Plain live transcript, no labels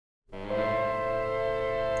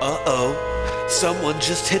Uh-oh, someone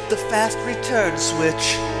just hit the fast return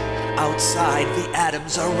switch. Outside, the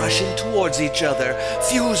atoms are rushing towards each other,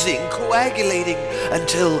 fusing, coagulating,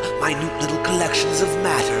 until minute little collections of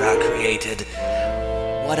matter are created.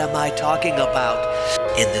 What am I talking about?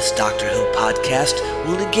 In this Doctor Who podcast,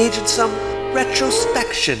 we'll engage in some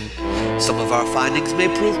retrospection. Some of our findings may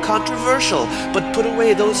prove controversial, but put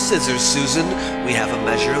away those scissors, Susan. We have a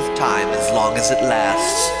measure of time as long as it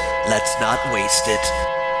lasts. Let's not waste it.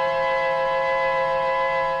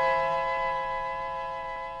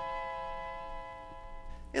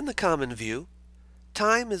 In the common view,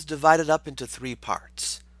 time is divided up into three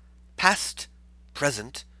parts: past,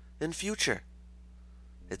 present, and future.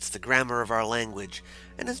 It's the grammar of our language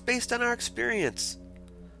and is based on our experience.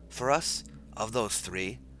 For us, of those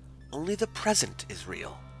three, only the present is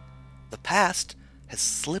real. The past has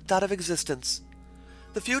slipped out of existence.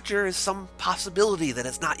 The future is some possibility that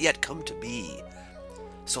has not yet come to be.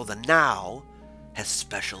 So the now has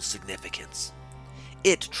special significance.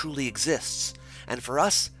 It truly exists, and for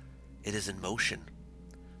us, it is in motion.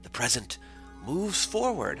 The present moves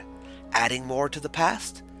forward, adding more to the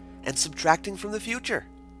past and subtracting from the future.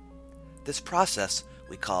 This process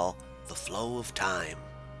we call the flow of time.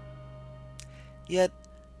 Yet,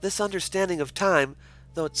 this understanding of time,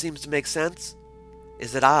 though it seems to make sense,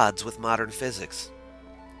 is at odds with modern physics.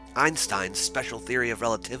 Einstein's special theory of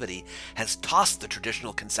relativity has tossed the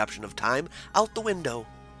traditional conception of time out the window.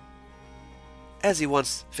 As he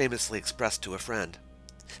once famously expressed to a friend,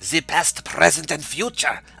 "The past, present, and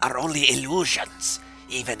future are only illusions,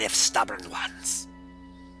 even if stubborn ones."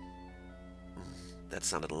 That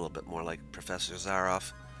sounded a little bit more like Professor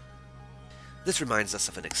Zaroff. This reminds us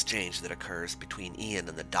of an exchange that occurs between Ian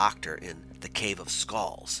and the Doctor in The Cave of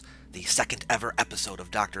Skulls, the second ever episode of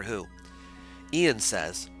Doctor Who. Ian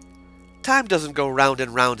says, "Time doesn't go round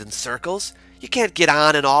and round in circles. You can't get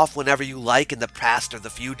on and off whenever you like in the past or the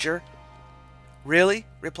future." "Really?"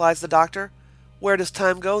 replies the Doctor. "Where does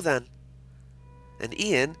time go then?" And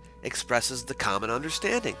Ian expresses the common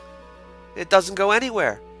understanding. "It doesn't go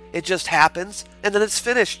anywhere. It just happens, and then it's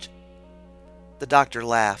finished." The Doctor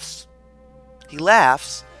laughs. He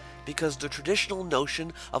laughs because the traditional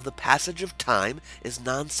notion of the passage of time is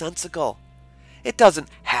nonsensical. It doesn't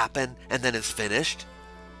happen and then is finished.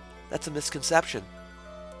 That's a misconception.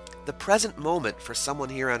 The present moment for someone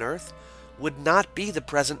here on Earth would not be the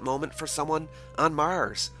present moment for someone on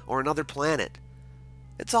Mars or another planet.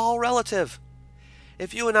 It's all relative.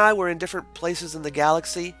 If you and I were in different places in the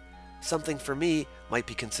galaxy, something for me might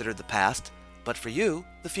be considered the past, but for you,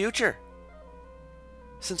 the future.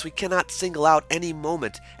 Since we cannot single out any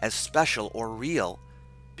moment as special or real,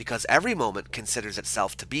 because every moment considers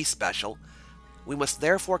itself to be special, we must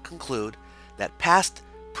therefore conclude that past,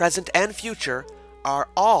 present, and future are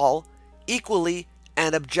all equally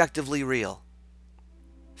and objectively real.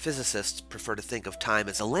 Physicists prefer to think of time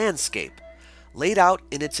as a landscape, laid out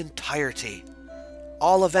in its entirety,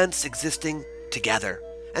 all events existing together,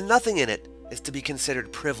 and nothing in it is to be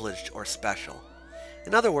considered privileged or special.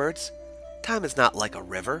 In other words, time is not like a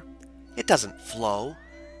river. It doesn't flow.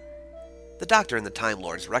 The Doctor and the Time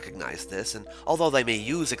Lords recognize this, and although they may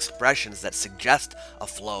use expressions that suggest a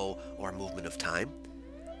flow or movement of time,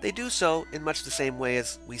 they do so in much the same way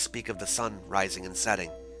as we speak of the sun rising and setting.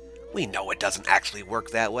 We know it doesn't actually work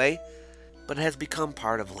that way, but it has become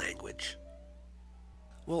part of language.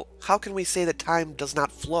 Well, how can we say that time does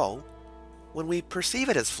not flow when we perceive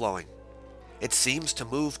it as flowing? It seems to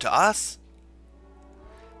move to us.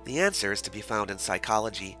 The answer is to be found in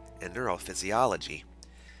psychology and neurophysiology.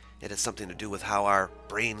 It has something to do with how our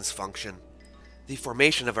brains function. The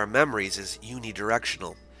formation of our memories is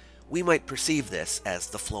unidirectional. We might perceive this as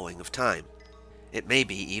the flowing of time. It may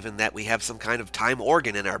be even that we have some kind of time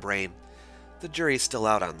organ in our brain. The jury's still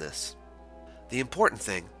out on this. The important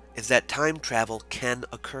thing is that time travel can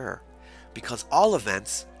occur, because all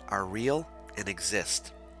events are real and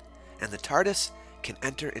exist, and the TARDIS can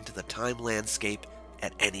enter into the time landscape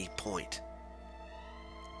at any point.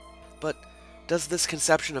 But does this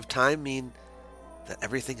conception of time mean that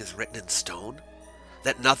everything is written in stone?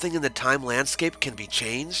 That nothing in the time landscape can be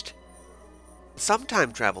changed? Some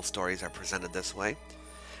time travel stories are presented this way.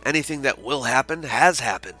 Anything that will happen has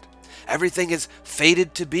happened. Everything is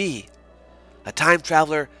fated to be. A time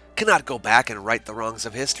traveler cannot go back and right the wrongs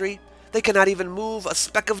of history. They cannot even move a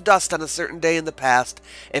speck of dust on a certain day in the past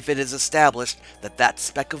if it is established that that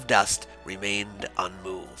speck of dust remained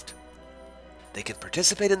unmoved. They can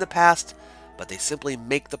participate in the past, but they simply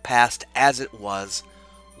make the past as it was.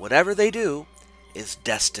 Whatever they do is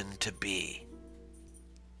destined to be.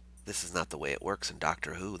 This is not the way it works in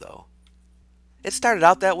Doctor Who, though. It started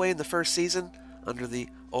out that way in the first season, under the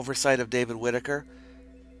oversight of David Whittaker?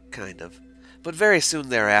 Kind of. But very soon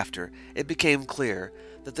thereafter, it became clear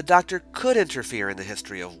that the Doctor could interfere in the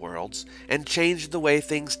history of worlds and change the way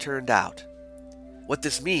things turned out. What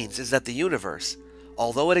this means is that the universe,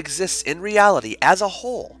 although it exists in reality as a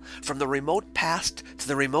whole, from the remote past to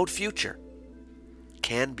the remote future,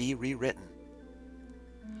 can be rewritten.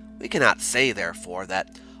 We cannot say, therefore,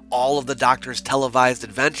 that all of the Doctor's televised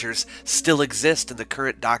adventures still exist in the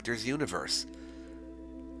current Doctor's universe.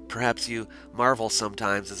 Perhaps you marvel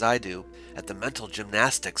sometimes, as I do, at the mental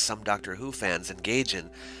gymnastics some Doctor Who fans engage in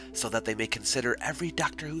so that they may consider every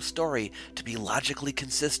Doctor Who story to be logically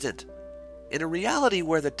consistent. In a reality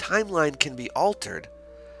where the timeline can be altered,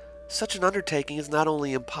 such an undertaking is not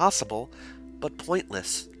only impossible, but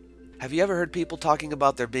pointless. Have you ever heard people talking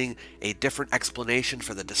about there being a different explanation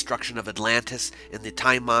for the destruction of Atlantis in the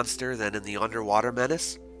Time Monster than in the Underwater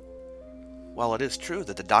Menace? While it is true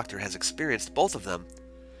that the Doctor has experienced both of them,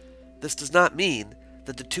 this does not mean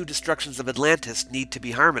that the two destructions of Atlantis need to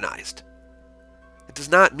be harmonized. It does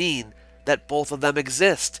not mean that both of them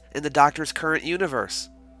exist in the Doctor's current universe.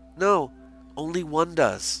 No, only one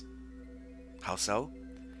does. How so?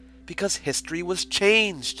 Because history was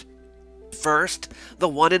changed. First, the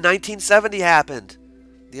one in 1970 happened,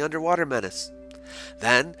 the Underwater Menace.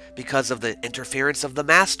 Then, because of the interference of the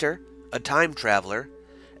Master, a time traveler,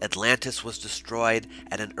 Atlantis was destroyed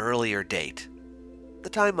at an earlier date, the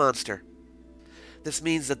Time Monster. This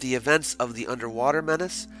means that the events of the Underwater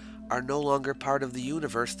Menace are no longer part of the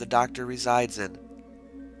universe the Doctor resides in,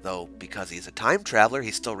 though because he's a time traveler,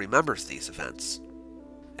 he still remembers these events.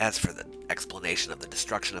 As for the explanation of the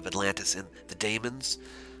destruction of Atlantis in The Daemons,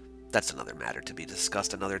 that's another matter to be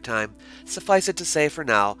discussed another time. Suffice it to say for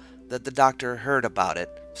now that the Doctor heard about it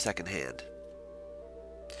secondhand.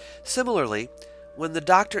 Similarly, when the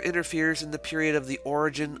Doctor interferes in the period of the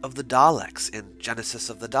origin of the Daleks in Genesis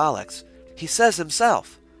of the Daleks, he says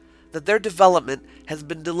himself that their development has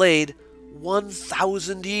been delayed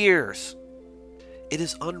 1,000 years. It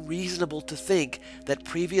is unreasonable to think that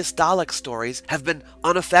previous Dalek stories have been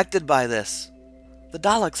unaffected by this. The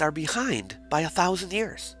Daleks are behind by 1,000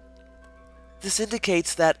 years. This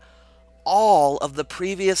indicates that all of the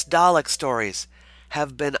previous Dalek stories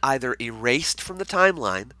have been either erased from the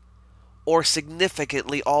timeline or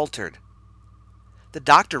significantly altered. The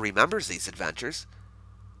Doctor remembers these adventures,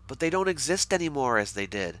 but they don't exist anymore as they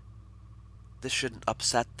did. This shouldn't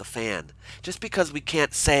upset the fan. Just because we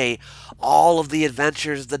can't say all of the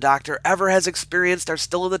adventures the Doctor ever has experienced are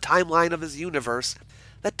still in the timeline of his universe,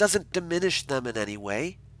 that doesn't diminish them in any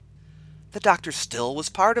way. The Doctor still was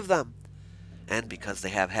part of them. And because they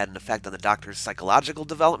have had an effect on the Doctor's psychological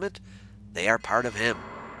development, they are part of him.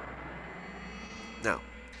 Now,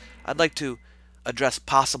 I'd like to address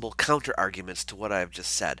possible counter-arguments to what I have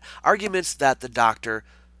just said. Arguments that the Doctor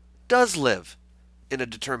does live in a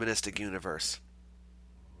deterministic universe.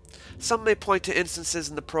 Some may point to instances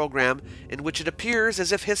in the program in which it appears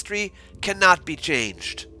as if history cannot be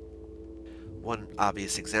changed. One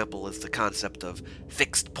obvious example is the concept of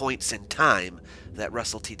fixed points in time that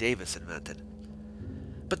Russell T. Davies invented.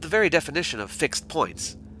 But the very definition of fixed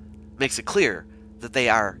points makes it clear that they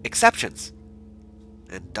are exceptions.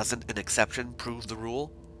 And doesn't an exception prove the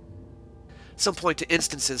rule? Some point to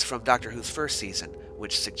instances from Doctor Who's first season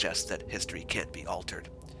which suggest that history can't be altered.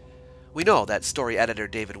 We know that story editor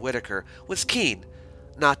David Whittaker was keen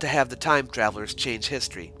not to have the time travelers change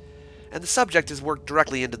history, and the subject is worked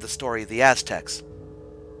directly into the story of the Aztecs.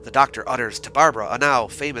 The Doctor utters to Barbara a now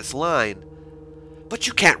famous line, "But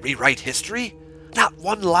you can't rewrite history! Not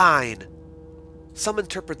one line!" Some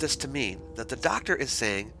interpret this to mean that the Doctor is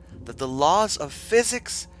saying that the laws of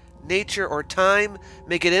physics, nature, or time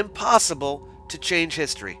make it impossible to change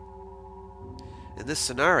history. In this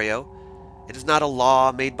scenario, it is not a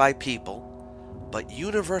law made by people, but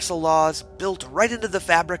universal laws built right into the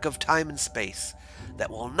fabric of time and space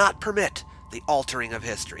that will not permit the altering of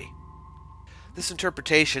history. This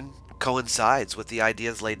interpretation coincides with the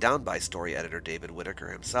ideas laid down by story editor David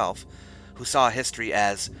Whittaker himself, who saw history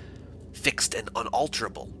as fixed and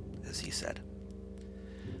unalterable, as he said.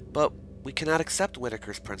 But we cannot accept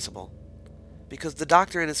Whittaker's principle, because the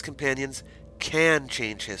Doctor and his companions can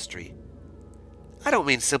change history. I don't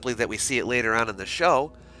mean simply that we see it later on in the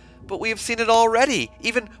show, but we have seen it already,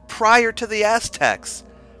 even prior to the Aztecs.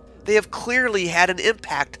 They have clearly had an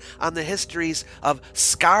impact on the histories of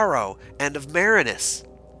Skaro and of Marinus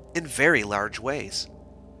in very large ways.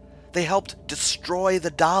 They helped destroy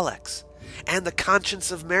the Daleks and the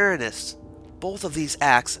conscience of Marinus. Both of these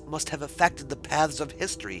acts must have affected the paths of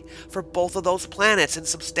history for both of those planets in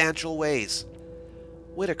substantial ways.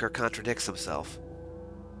 Whittaker contradicts himself.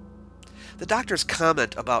 The Doctor's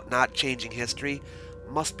comment about not changing history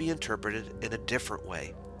must be interpreted in a different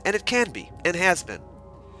way. And it can be, and has been.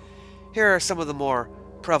 Here are some of the more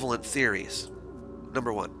prevalent theories.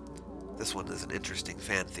 Number 1. This one is an interesting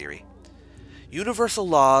fan theory. Universal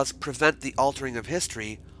laws prevent the altering of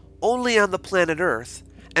history only on the planet Earth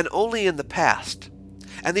and only in the past.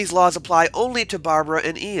 And these laws apply only to Barbara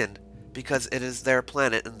and Ian because it is their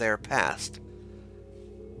planet and their past.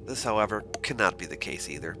 This, however, cannot be the case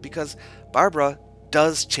either, because Barbara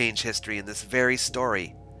does change history in this very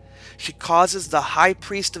story. She causes the high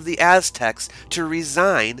priest of the Aztecs to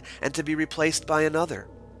resign and to be replaced by another.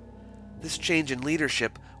 This change in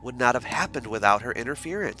leadership would not have happened without her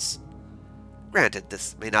interference. Granted,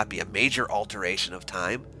 this may not be a major alteration of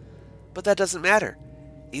time, but that doesn't matter.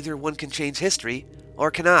 Either one can change history or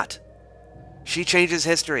cannot. She changes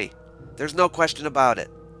history. There's no question about it.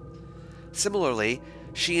 Similarly,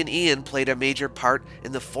 she and Ian played a major part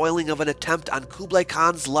in the foiling of an attempt on Kublai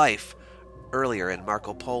Khan's life earlier in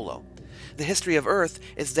Marco Polo. The history of Earth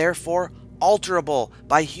is therefore alterable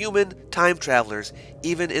by human time travelers,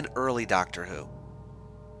 even in early Doctor Who.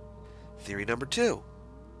 Theory number 2.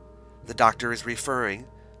 The Doctor is referring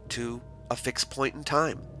to a fixed point in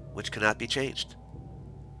time, which cannot be changed.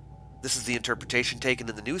 This is the interpretation taken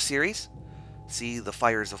in the new series. See The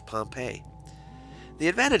Fires of Pompeii. The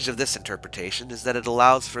advantage of this interpretation is that it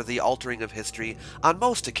allows for the altering of history on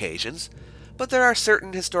most occasions, but there are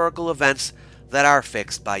certain historical events that are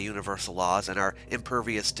fixed by universal laws and are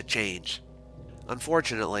impervious to change.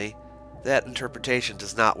 Unfortunately, that interpretation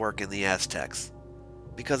does not work in the Aztecs,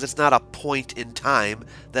 because it's not a point in time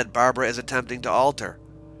that Barbara is attempting to alter.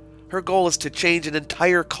 Her goal is to change an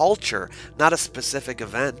entire culture, not a specific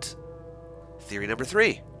event. Theory number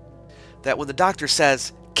 3. That when the Doctor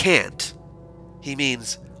says can't, he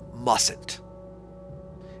means mustn't.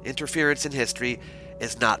 Interference in history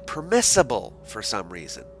is not permissible for some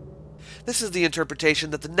reason. This is the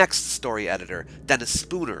interpretation that the next story editor, Dennis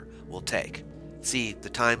Spooner, will take. See The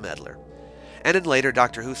Time Meddler. And in later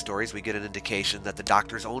Doctor Who stories, we get an indication that the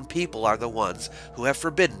Doctor's own people are the ones who have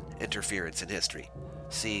forbidden interference in history.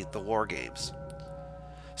 See The War Games.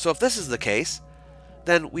 So if this is the case,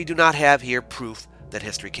 then we do not have here proof that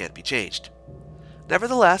history can't be changed.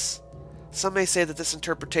 Nevertheless, some may say that this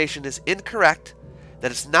interpretation is incorrect,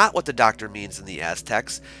 that it's not what the Doctor means in the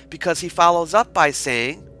Aztecs, because he follows up by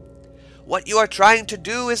saying, "What you are trying to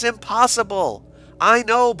do is impossible. I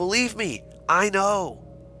know, believe me, I know."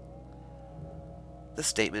 This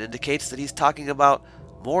statement indicates that he's talking about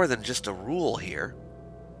more than just a rule here.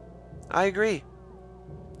 I agree.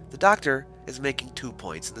 The Doctor is making 2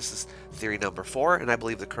 points, and this is theory number 4, and I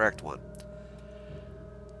believe the correct one.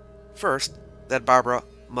 First, that Barbara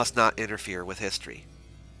must not interfere with history.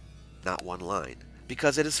 Not one line,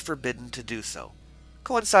 because it is forbidden to do so,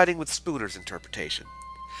 coinciding with Spooner's interpretation.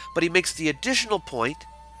 But he makes the additional point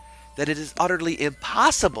that it is utterly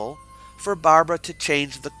impossible for Barbara to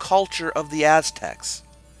change the culture of the Aztecs.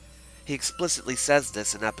 He explicitly says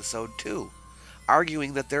this in episode 2,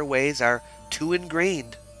 arguing that their ways are too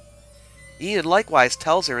ingrained. Ian likewise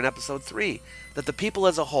tells her in episode 3 that the people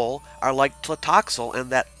as a whole are like Tlatoxel and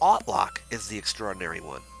that Autloc is the extraordinary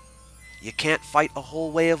one. "You can't fight a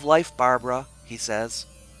whole way of life, Barbara," he says.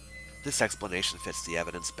 This explanation fits the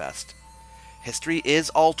evidence best. History is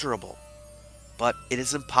alterable, but it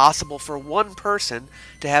is impossible for one person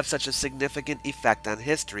to have such a significant effect on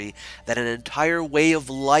history that an entire way of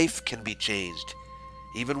life can be changed,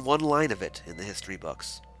 even one line of it in the history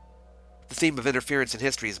books. The theme of interference in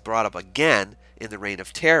history is brought up again in the Reign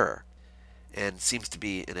of Terror, and seems to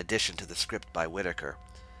be an addition to the script by Whittaker.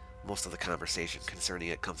 Most of the conversation concerning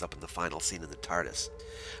it comes up in the final scene in the TARDIS.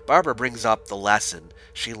 Barbara brings up the lesson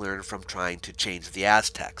she learned from trying to change the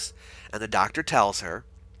Aztecs, and the Doctor tells her,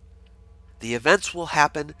 "The events will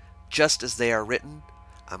happen just as they are written.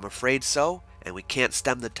 I'm afraid so, and we can't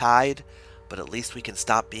stem the tide, but at least we can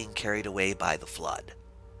stop being carried away by the flood."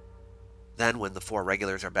 Then, when the 4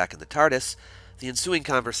 regulars are back in the TARDIS, the ensuing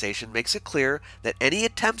conversation makes it clear that any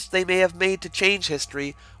attempts they may have made to change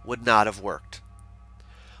history would not have worked.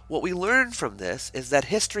 What we learn from this is that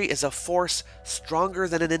history is a force stronger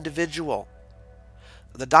than an individual.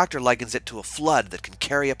 The Doctor likens it to a flood that can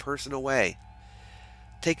carry a person away.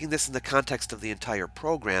 Taking this in the context of the entire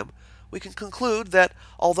program, we can conclude that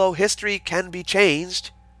although history can be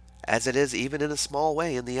changed, as it is even in a small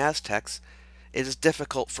way in the Aztecs, it is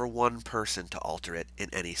difficult for one person to alter it in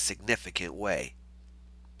any significant way.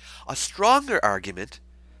 A stronger argument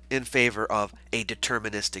in favor of a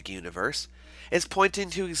deterministic universe is pointing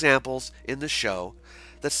to examples in the show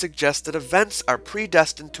that suggests that events are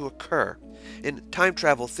predestined to occur. In time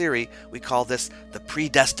travel theory, we call this the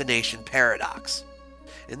predestination paradox.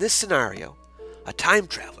 In this scenario, a time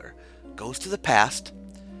traveler goes to the past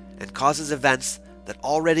and causes events that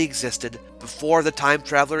already existed before the time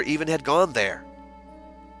traveler even had gone there.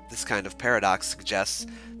 This kind of paradox suggests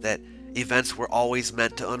that events were always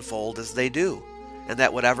meant to unfold as they do, and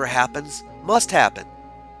that whatever happens must happen.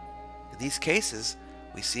 In these cases,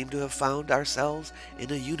 we seem to have found ourselves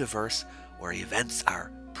in a universe where events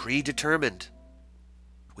are predetermined.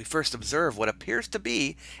 We first observe what appears to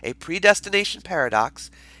be a predestination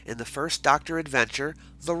paradox in the first Doctor adventure,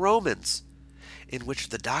 The Romans, in which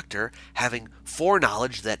the Doctor, having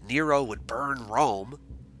foreknowledge that Nero would burn Rome,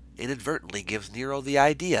 inadvertently gives Nero the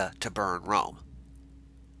idea to burn Rome.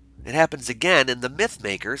 It happens again in The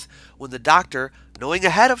Mythmakers when the Doctor, knowing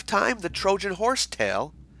ahead of time the Trojan horse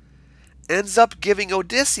tale, ends up giving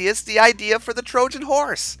Odysseus the idea for the Trojan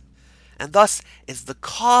horse, and thus is the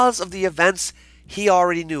cause of the events he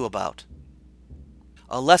already knew about.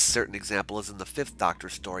 A less certain example is in the fifth Doctor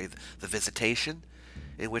story, The Visitation,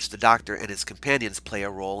 in which the Doctor and his companions play a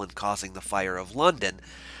role in causing the fire of London,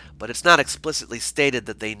 but it's not explicitly stated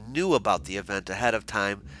that they knew about the event ahead of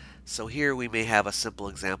time, so here we may have a simple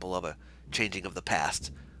example of a changing of the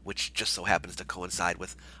past, which just so happens to coincide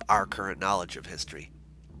with our current knowledge of history.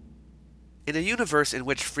 In a universe in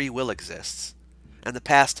which free will exists, and the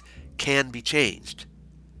past can be changed,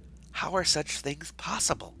 how are such things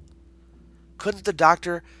possible? Couldn't the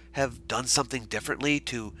Doctor have done something differently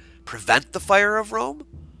to prevent the fire of Rome,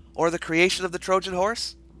 or the creation of the Trojan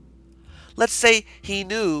horse? Let's say he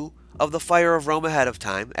knew of the fire of Rome ahead of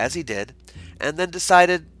time, as he did, and then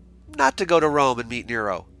decided not to go to Rome and meet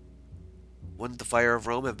Nero. Wouldn't the fire of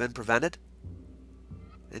Rome have been prevented?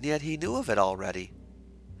 And yet he knew of it already.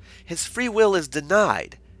 His free will is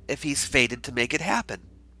denied if he's fated to make it happen.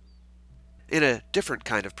 In a different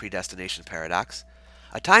kind of predestination paradox,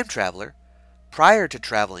 a time traveler, prior to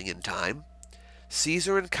traveling in time, sees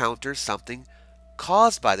or encounters something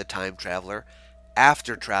caused by the time traveler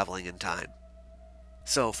after traveling in time.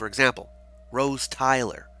 So, for example, Rose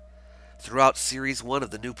Tyler, throughout Series 1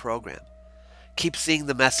 of the new program, keeps seeing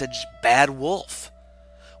the message Bad Wolf,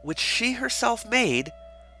 which she herself made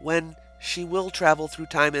when she will travel through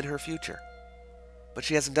time in her future. But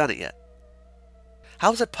she hasn't done it yet.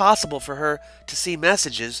 How is it possible for her to see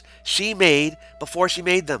messages she made before she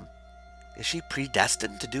made them? Is she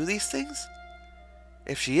predestined to do these things?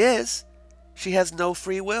 If she is, she has no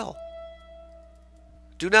free will.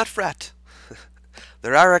 Do not fret.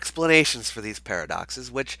 There are explanations for these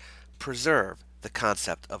paradoxes which preserve the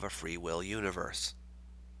concept of a free will universe.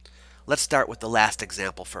 Let's start with the last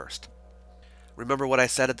example first. Remember what I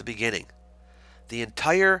said at the beginning. The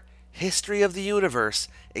entire history of the universe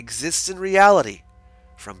exists in reality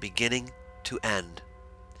from beginning to end.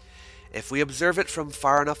 If we observe it from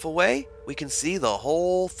far enough away, we can see the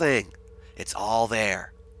whole thing. It's all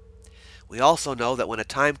there. We also know that when a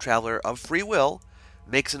time traveler of free will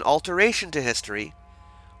makes an alteration to history,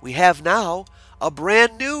 we have now a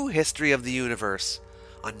brand new history of the universe,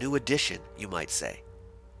 a new edition, you might say.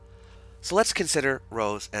 So let's consider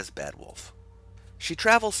Rose as Bad Wolf. She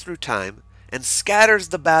travels through time and scatters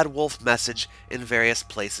the Bad Wolf message in various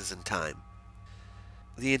places in time.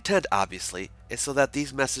 The intent, obviously, is so that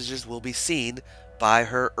these messages will be seen by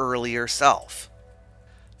her earlier self.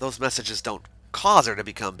 Those messages don't cause her to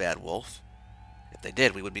become Bad Wolf. If they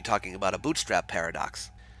did, we would be talking about a bootstrap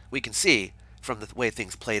paradox. We can see, from the way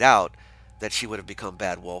things played out, that she would have become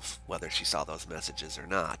Bad Wolf whether she saw those messages or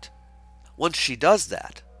not. Once she does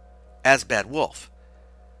that, as Bad Wolf,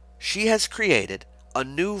 she has created a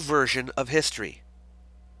new version of history.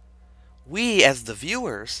 We, as the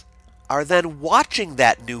viewers, are then watching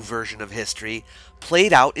that new version of history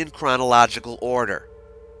played out in chronological order.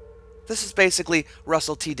 This is basically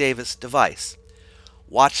Russell T. Davies' device.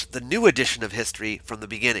 Watch the new edition of history from the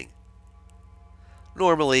beginning.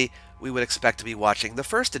 Normally, we would expect to be watching the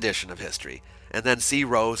first edition of history, and then see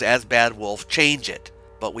Rose as Bad Wolf change it,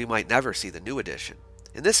 but we might never see the new edition.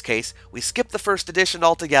 In this case, we skip the first edition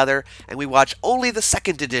altogether, and we watch only the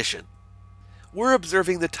second edition. We're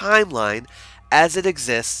observing the timeline as it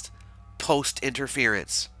exists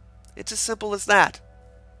post-interference. It's as simple as that.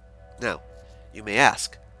 Now, you may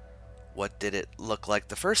ask, what did it look like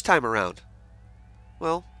the first time around?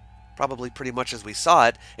 Well, probably pretty much as we saw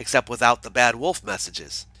it, except without the Bad Wolf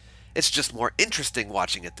messages. It's just more interesting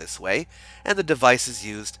watching it this way, and the device is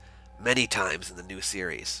used many times in the new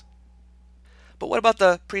series. But what about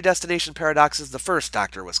the predestination paradoxes the first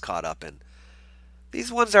Doctor was caught up in?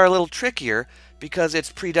 These ones are a little trickier because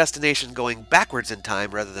it's predestination going backwards in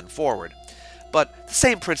time rather than forward. but the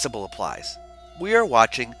same principle applies. We are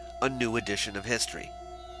watching a new edition of history.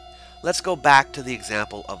 Let's go back to the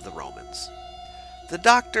example of the Romans. The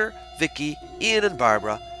Doctor, Vicky, Ian, and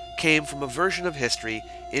Barbara came from a version of history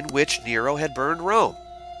in which Nero had burned Rome.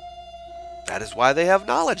 That is why they have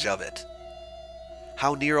knowledge of it.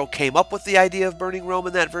 How Nero came up with the idea of burning Rome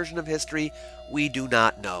in that version of history, we do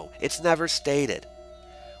not know. It's never stated.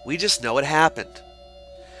 We just know it happened.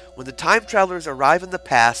 When the time travelers arrive in the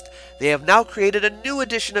past, they have now created a new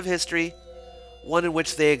edition of history, one in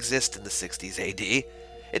which they exist in the 60s AD.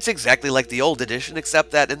 It's exactly like the old edition,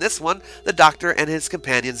 except that in this one, the Doctor and his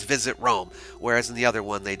companions visit Rome, whereas in the other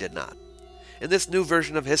one they did not. In this new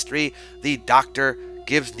version of history, the Doctor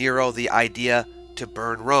gives Nero the idea to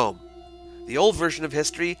burn Rome. The old version of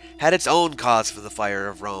history had its own cause for the fire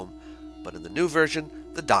of Rome, but in the new version,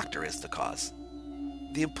 the Doctor is the cause.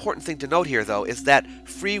 The important thing to note here, though, is that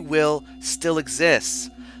free will still exists.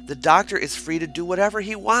 The Doctor is free to do whatever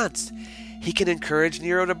he wants. He can encourage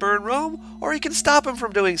Nero to burn Rome, or he can stop him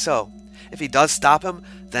from doing so. If he does stop him,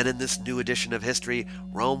 then in this new edition of history,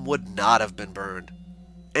 Rome would not have been burned.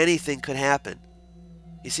 Anything could happen.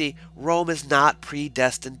 You see, Rome is not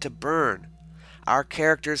predestined to burn. Our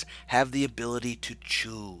characters have the ability to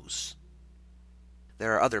choose.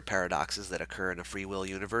 There are other paradoxes that occur in a free will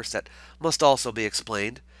universe that must also be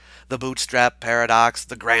explained. The bootstrap paradox,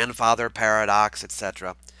 the grandfather paradox,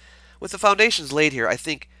 etc. With the foundations laid here, I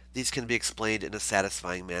think these can be explained in a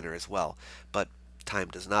satisfying manner as well, but time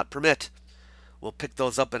does not permit. We'll pick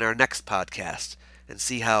those up in our next podcast and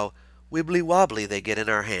see how wibbly-wobbly they get in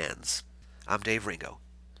our hands. I'm Dave Ringo.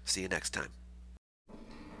 See you next time.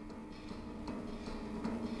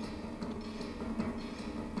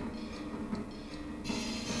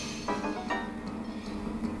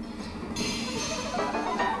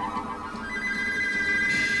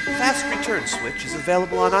 Fast Return Switch is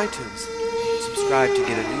available on iTunes. Subscribe to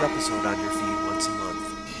get a new episode on your feed once a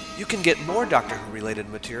month. You can get more Doctor Who related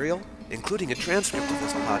material, including a transcript of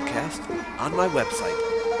this podcast, on my website,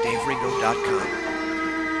 daveringo.com.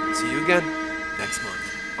 See you again next month.